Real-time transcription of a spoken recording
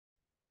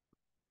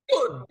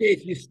Good day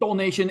to you, Store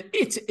Nation.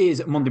 It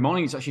is Monday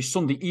morning. It's actually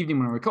Sunday evening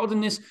when I'm recording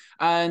this.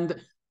 And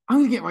I'm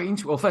going to get right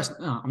into it. Well, first,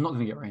 no, I'm not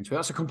going to get right into it.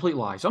 That's a complete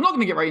lie. So I'm not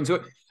going to get right into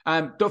it.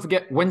 Don't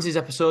forget Wednesday's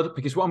episode,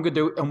 because what I'm going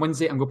to do on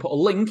Wednesday, I'm going to put a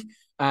link.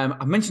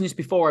 I've mentioned this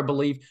before, I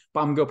believe,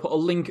 but I'm going to put a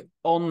link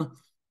on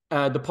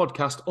the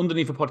podcast,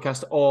 underneath the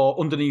podcast, or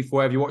underneath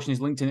wherever you're watching this,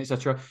 LinkedIn,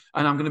 etc.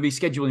 And I'm going to be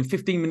scheduling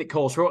 15-minute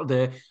calls throughout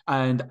the day.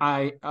 And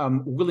I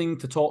am willing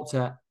to talk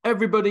to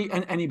everybody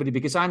and anybody,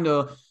 because I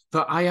know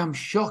that I am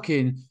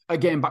shocking at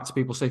getting back to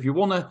people. So if you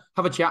want to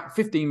have a chat,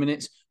 15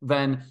 minutes,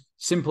 then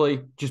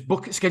simply just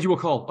schedule a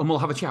call and we'll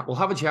have a chat. We'll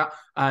have a chat,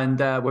 and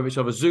whether it's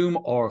over Zoom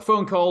or a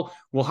phone call,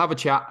 we'll have a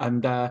chat.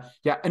 And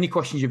any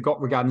questions you've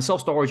got regarding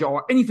self-storage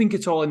or anything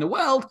at all in the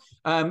world,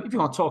 if you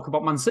want to talk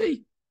about Man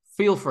City,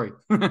 feel free.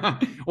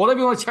 Whatever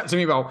you want to chat to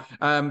me about,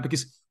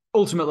 because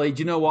ultimately, do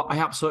you know what? I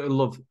absolutely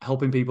love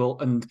helping people.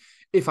 And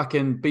if I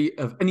can be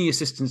of any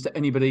assistance to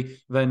anybody,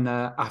 then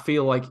I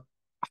feel like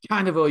I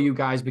kind of owe you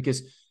guys,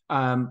 because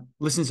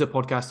listening to the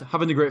podcast,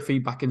 having the great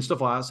feedback and stuff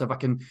like that. So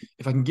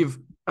if I can give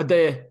a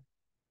day,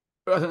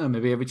 I don't know,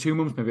 maybe every 2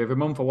 months, maybe every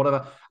month or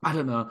whatever, I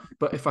don't know.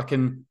 But if I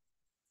can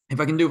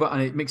do that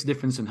and it makes a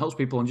difference and helps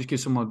people and just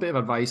gives someone a bit of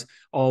advice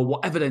or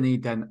whatever they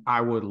need, then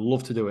I would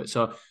love to do it.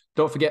 So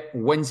don't forget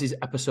Wednesday's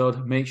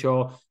episode. Make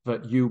sure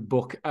that you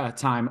book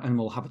time and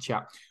we'll have a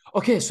chat.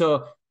 Okay,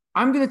 so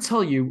I'm going to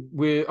tell you,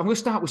 I'm going to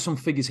start with some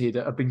figures here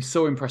that have been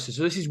so impressive.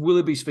 So this is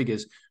Willerby's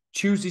figures.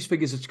 Tuesday's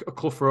figures at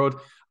Clough Road.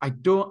 I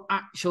don't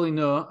actually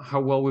know how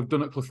well we've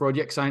done at Clough Road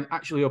yet, because I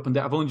actually opened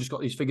it. I've only just got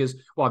these figures.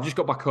 Well, I've just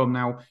got back home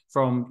now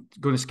from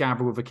going to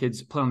Scarborough with the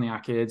kids, playing on the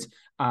arcades.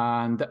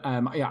 And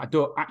I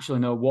don't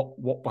actually know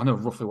what I know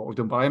roughly what we've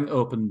done, but I haven't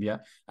opened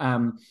yet.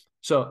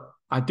 So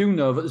I do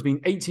know that there's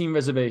been 18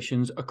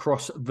 reservations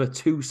across the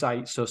two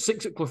sites. So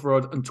 6 at Clough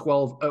Road and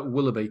 12 at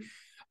Willerby.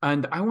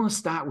 And I want to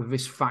start with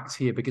this fact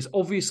here, because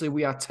obviously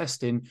we are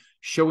testing,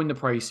 showing the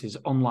prices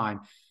online.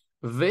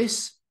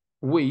 This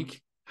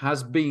week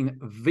has been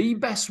the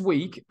best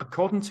week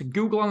according to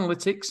Google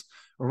Analytics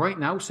right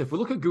now. So if we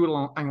look at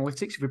Google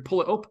Analytics, if we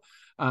pull it up,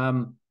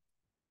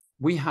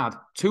 we had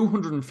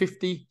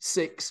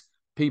 256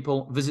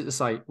 people visit the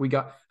site. We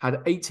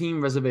had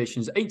 18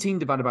 reservations. 18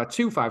 divided by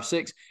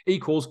 256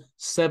 equals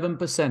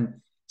 7%.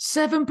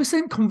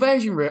 7%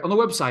 conversion rate on the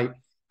website.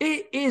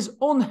 It is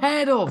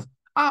unheard of.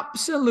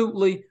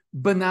 Absolutely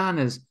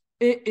bananas.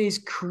 It is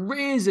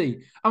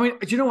crazy. I mean,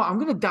 do you know what? I'm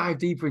going to dive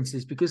deeper into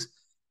this, because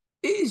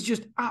it is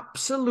just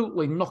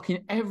absolutely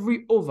knocking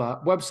every other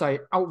website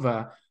out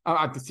there.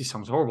 This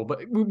sounds horrible,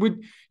 but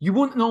you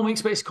wouldn't normally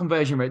expect this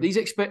conversion rate.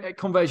 These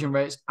conversion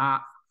rates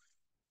are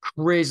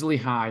crazily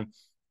high.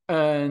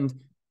 And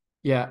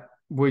yeah,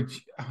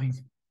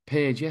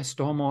 page,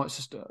 Stormwater, it's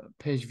just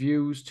page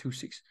views,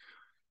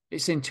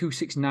 it's in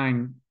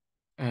 269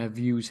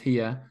 views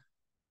here.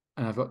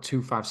 And I've got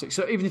 256.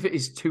 So even if it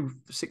is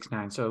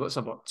 269, so let's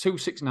have a look.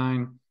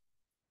 269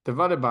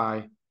 divided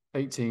by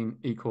 18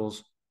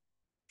 equals,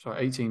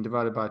 18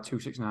 divided by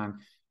 269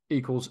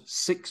 equals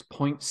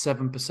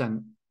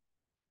 6.7%.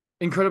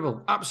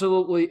 Incredible.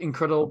 Absolutely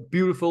incredible.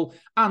 Beautiful.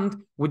 And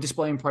we're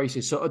displaying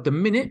prices. So at the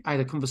minute, I had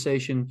a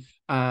conversation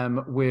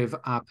with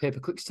our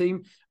pay-per-clicks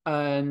team,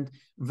 and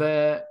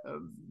there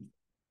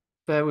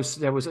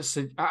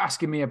was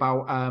asking me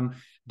about, am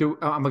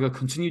I going to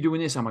continue doing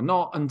this? Am I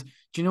not? And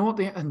do you know what?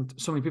 And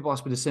so many people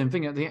ask me the same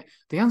thing.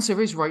 The answer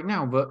is right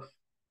now, but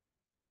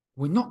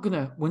we're not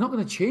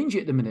gonna change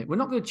it at the minute. We're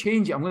not gonna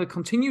change it. I'm gonna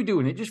continue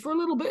doing it just for a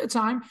little bit of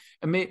time.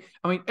 And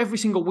every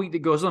single week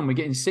that goes on, we're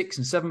getting 6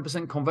 and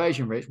 7%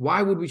 conversion rates.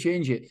 Why would we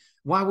change it?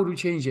 We don't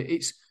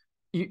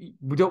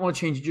want to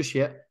change it just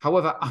yet.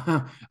 However,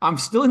 I'm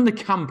still in the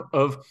camp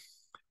of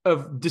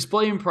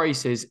displaying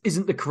prices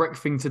isn't the correct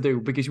thing to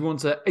do, because we want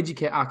to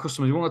educate our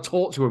customers. We want to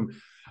talk to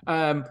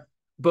them.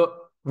 But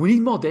we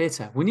need more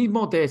data.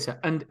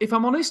 And if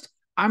I'm honest,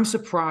 I'm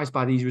surprised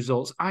by these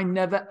results. I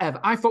never, ever.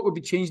 I thought we'd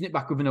be changing it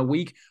back within a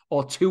week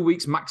or 2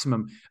 weeks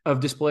maximum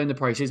of displaying the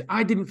prices.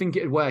 I didn't think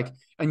it'd work.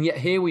 And yet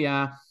here we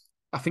are.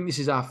 I think this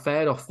is our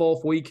 3rd or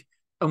 4th week,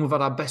 and we've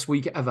had our best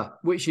week ever,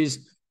 which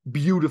is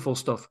beautiful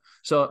stuff.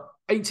 So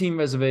 18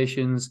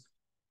 reservations,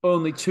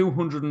 only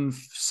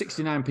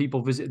 269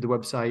 people visited the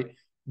website.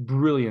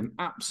 Brilliant.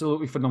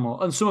 Absolutely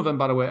phenomenal. And some of them,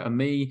 by the way, are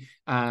me.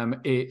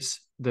 It's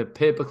the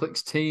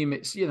pay-per-clicks team.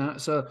 It's,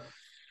 so,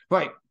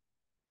 right.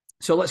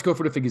 So let's go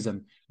through the figures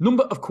then.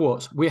 Number of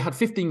quotes. We had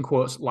 15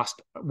 quotes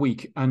last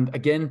week. And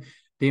again,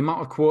 the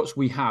amount of quotes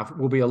we have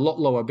will be a lot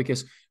lower,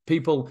 because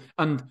people,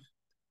 and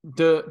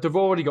they've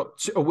already got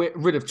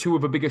rid of 2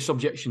 of the biggest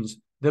objections.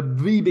 The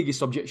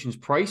biggest objections,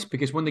 price,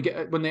 because when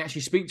they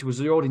actually speak to us,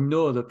 they already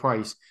know the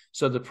price.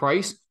 So the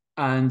price,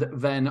 and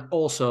then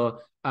also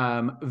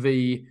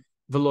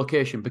the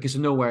location, because they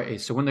know where it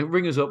is. So when they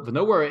ring us up, they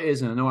know where it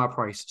is and they know our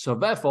price. So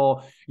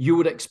therefore, you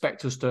would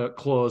expect us to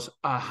close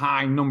a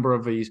high number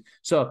of these.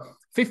 So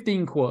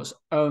 15 quotes,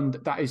 and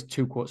that is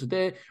 2 quotes a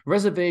day.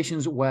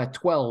 Reservations were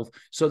 12.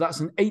 So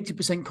that's an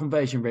 80%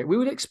 conversion rate. We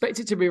would expect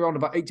it to be around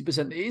about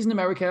 80%. It is in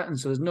America, and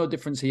so there's no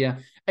difference here.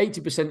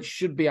 80%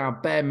 should be our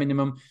bare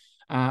minimum.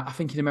 I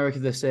think in America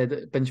they say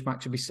that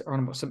benchmark should be around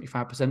about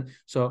 75%.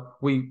 So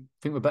we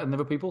think we're better than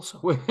other people. So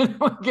we're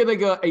going to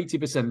go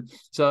 80%.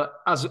 So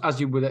as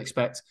you would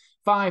expect.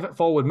 5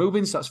 forward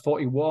move-ins, that's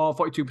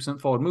 42%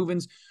 forward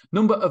move-ins.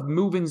 Number of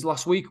move-ins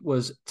last week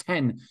was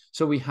 10.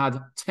 So we had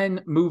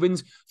 10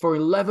 move-ins for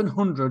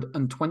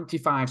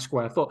 1,125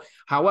 square foot.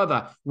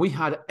 However, we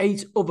had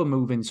 8 other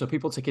move-ins, so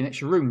people taking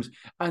extra rooms.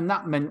 And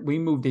that meant we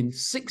moved in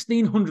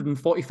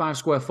 1,645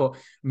 square foot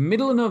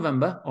middle of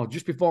November, or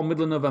just before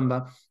middle of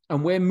November.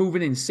 And we're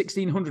moving in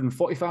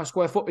 1,645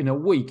 square foot in a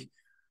week.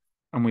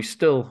 And we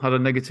still had a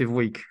negative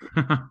week.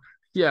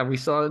 Yeah, we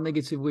saw a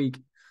negative week.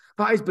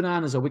 That is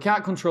bananas, though. We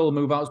can't control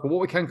the move-outs, but what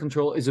we can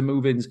control is the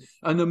move-ins.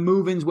 And the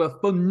move-ins were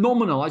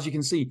phenomenal. As you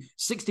can see,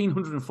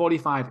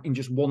 1,645 in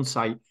just one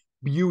site.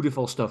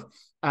 Beautiful stuff.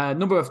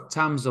 Number of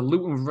times the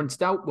Luton was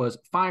rented out was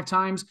 5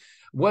 times.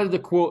 Where did the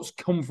quotes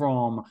come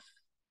from?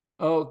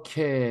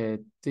 Okay,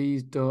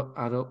 these don't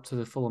add up to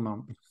the full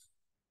amount.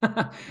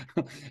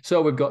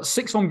 So we've got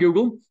 6 from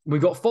Google,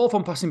 we've got 4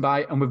 from Passing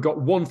By, and we've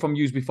got 1 from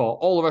Used Before.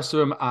 All the rest of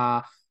them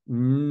are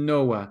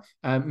nowhere.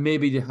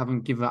 Maybe they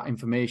haven't given that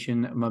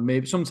information.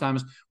 Maybe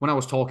sometimes when I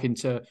was talking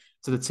to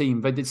the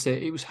team, they did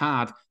say it was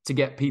hard to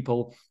get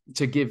people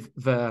to give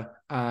the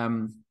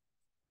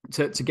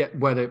to get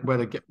where they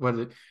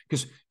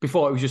because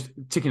before it was just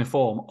ticking a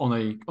form on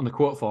the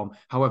quote form.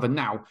 However,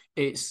 now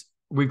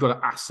we've got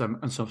to ask them,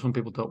 and so some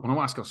people don't want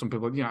to ask, or some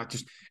people,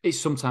 it's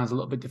sometimes a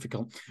little bit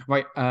difficult.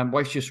 Right,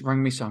 wife's just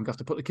rang me, so I'm going to have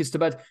to put the kids to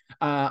bed.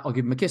 I'll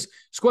give them a kiss.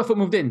 Square foot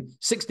moved in,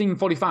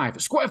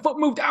 1,645. Square foot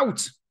moved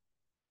out,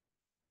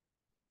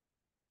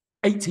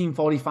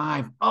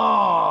 1,845.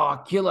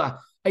 Oh, killer.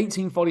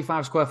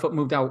 1,845 square foot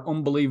moved out.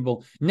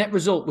 Unbelievable. Net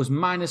result was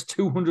minus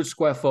 200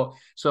 square foot.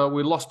 So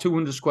we lost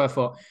 200 square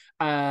foot.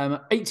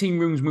 18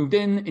 rooms moved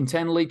in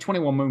internally,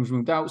 21 rooms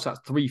moved out. So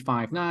that's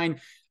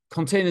 359.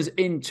 Containers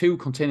in 2,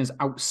 containers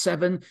out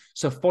 7.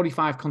 So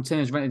 45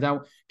 containers rented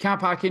out. Car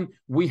parking,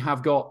 we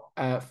have got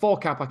 4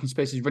 car parking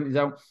spaces rented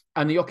out.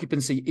 And the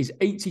occupancy is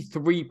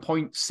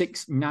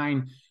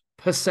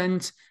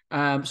 83.69%.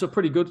 So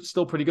pretty good,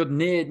 still pretty good,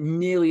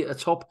 nearly at the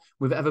top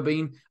we've ever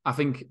been. I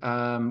think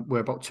we're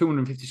about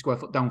 250 square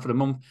foot down for the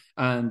month,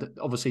 and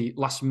obviously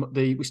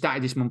we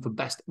started this month the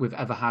best we've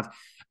ever had.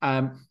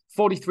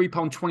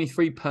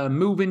 £43.23 per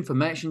move-in for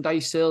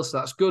merchandise sales, so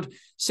that's good.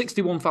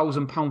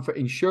 £61,000 for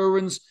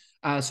insurance,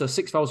 so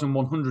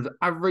 6,100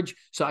 average.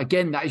 So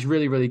again, that is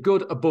really, really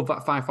good, above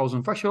that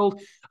 5,000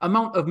 threshold.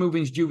 Amount of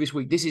move-ins due this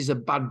week. This is a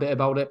bad bit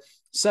about it.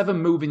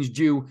 7 move-ins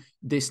due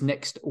this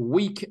next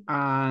week,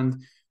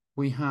 and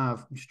we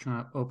have, I'm just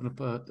trying to open up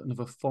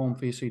another form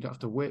for you so you don't have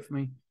to wait for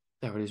me.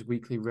 There it is,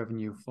 weekly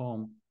revenue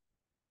form.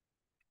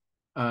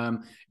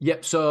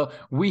 Yep, so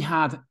we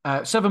had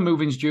 7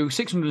 move-ins due,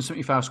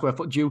 675 square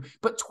foot due,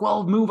 but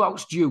 12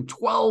 move-outs due.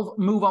 12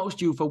 move-outs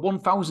due for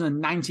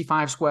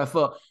 1,095 square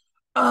foot.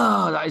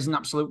 Oh, that is an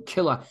absolute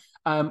killer.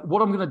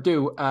 What I'm going to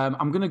do,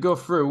 I'm going to go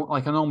through,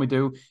 like I normally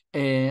do,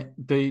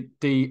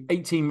 the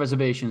 18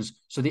 reservations.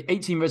 So the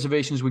 18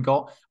 reservations we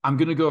got, I'm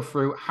going to go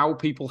through how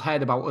people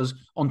heard about us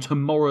on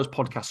tomorrow's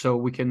podcast, so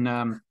we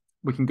can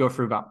go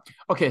through that.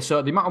 Okay,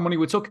 so the amount of money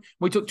we took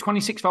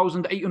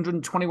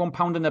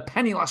 £26,821 and a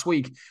penny last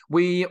week.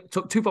 We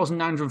took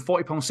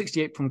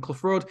 £2,940.68 from Clough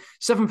Road,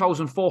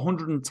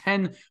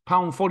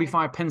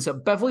 £7,410.45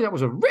 at Beverley. That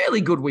was a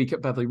really good week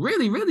at Beverley.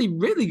 Really, really,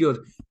 really good.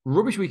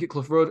 Rubbish week at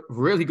Clough Road,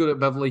 really good at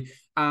Beverley,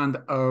 and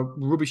a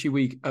rubbishy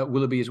week at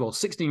Willerby as well.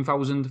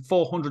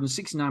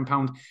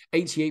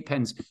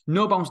 £16,469.88.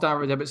 No bounce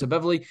direct debits at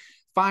Beverley.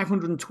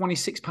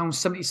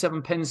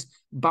 £526.77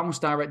 bounce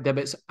direct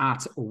debits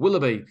at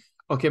Willerby.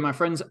 Okay, my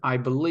friends, I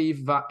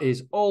believe that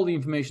is all the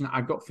information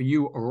I've got for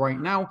you right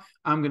now.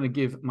 I'm going to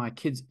give my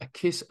kids a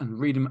kiss and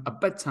read them a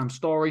bedtime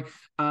story,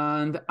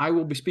 and I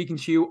will be speaking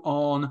to you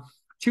on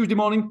Tuesday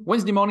morning,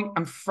 Wednesday morning,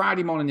 and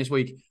Friday morning this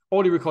week.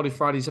 Already recorded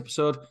Friday's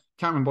episode.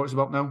 Can't remember what it's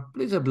about now,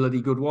 but it's a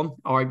bloody good one.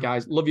 All right,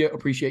 guys, love you,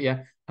 appreciate you,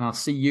 and I'll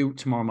see you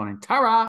tomorrow morning. Ta-ra!